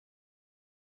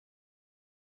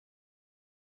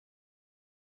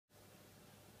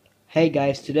Hey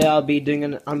guys, today I'll be doing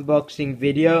an unboxing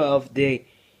video of the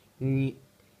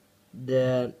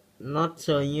not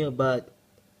so new but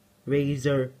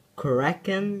Razer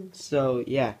Kraken. So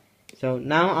yeah, so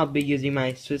now I'll be using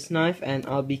my Swiss knife and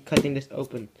I'll be cutting this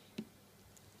open.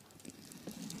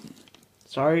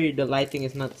 Sorry the lighting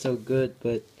is not so good,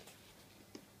 but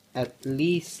at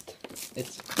least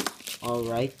it's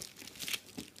alright.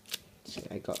 See,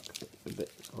 I got a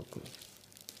bit open.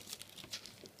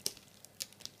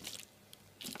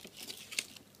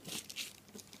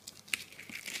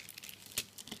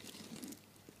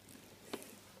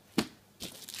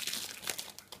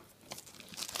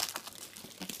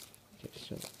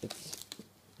 So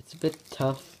it's a bit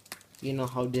tough, you know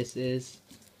how this is.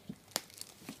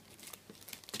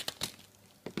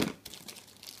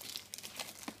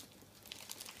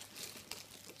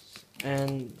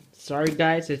 And sorry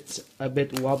guys, it's a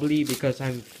bit wobbly because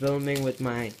I'm filming with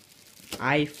my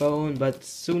iPhone, but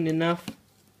soon enough,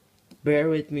 bear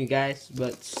with me guys,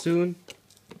 but soon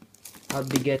I'll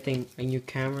be getting a new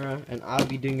camera and I'll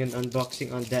be doing an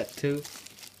unboxing on that too.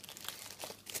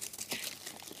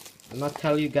 I'll not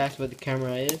tell you guys what the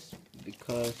camera is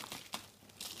because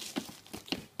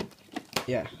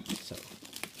yeah, so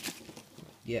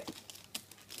yeah.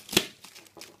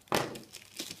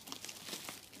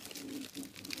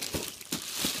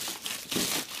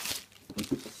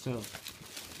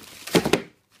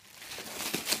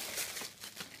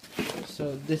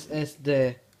 So this is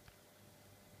the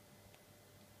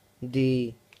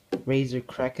Razer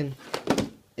Kraken.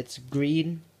 It's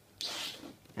green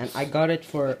and I got it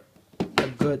for a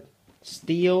good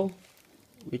steal,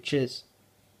 which is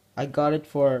I got it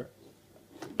for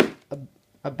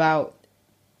about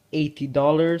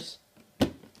 $80.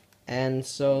 And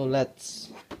so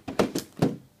let's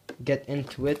get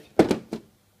into it.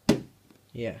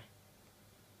 Yeah.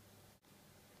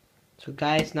 So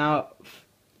guys, now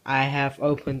I have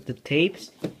opened the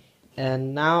tapes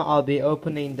and now I'll be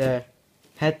opening the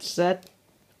headset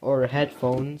or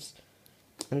headphones.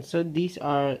 And so these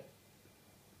are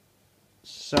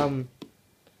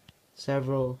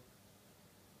several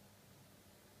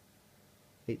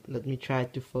wait, let me try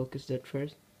to focus that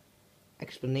first.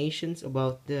 Explanations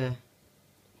about the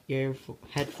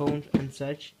headphones and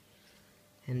such.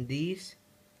 And these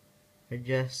are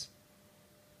just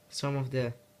some of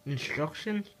the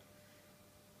instructions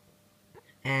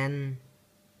and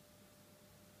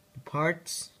the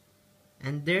parts.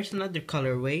 And there's another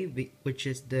colorway which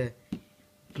is the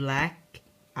black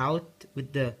out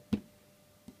with the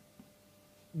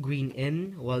green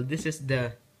in, while this is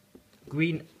the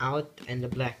green out and the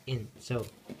black in. So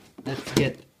let's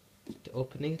get to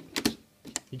opening it.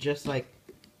 It's just like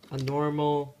a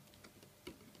normal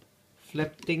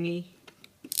flip thingy.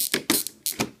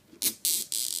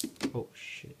 Oh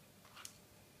shit.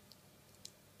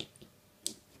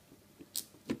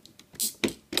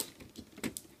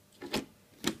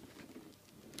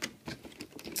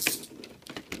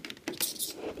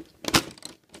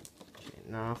 Okay,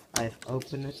 now I've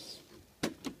opened it.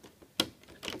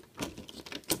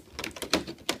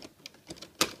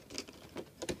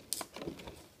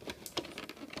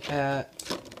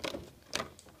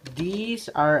 These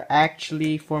are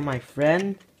actually for my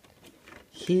friend.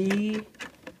 He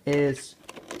is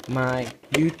my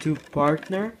YouTube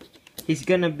partner. He's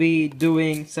gonna be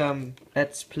doing some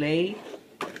Let's Play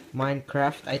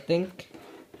Minecraft, I think.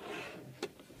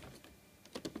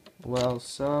 Well,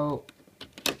 so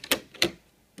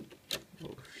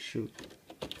oh shoot,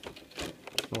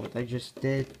 that's not what I just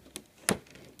did.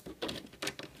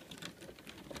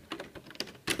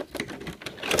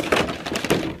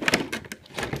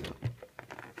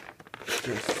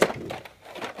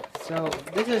 So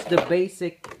this is the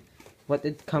basic what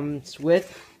it comes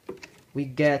with. We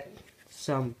get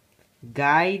some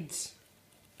guides,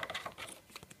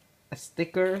 a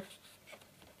sticker,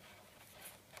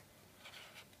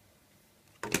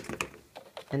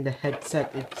 and the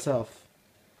headset itself.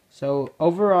 So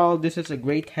overall this is a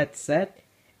great headset,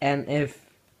 and if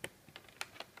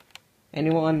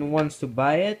anyone wants to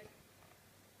buy it,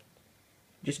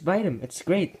 just buy them. It's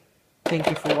great. Thank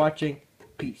you for watching.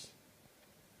 Peace.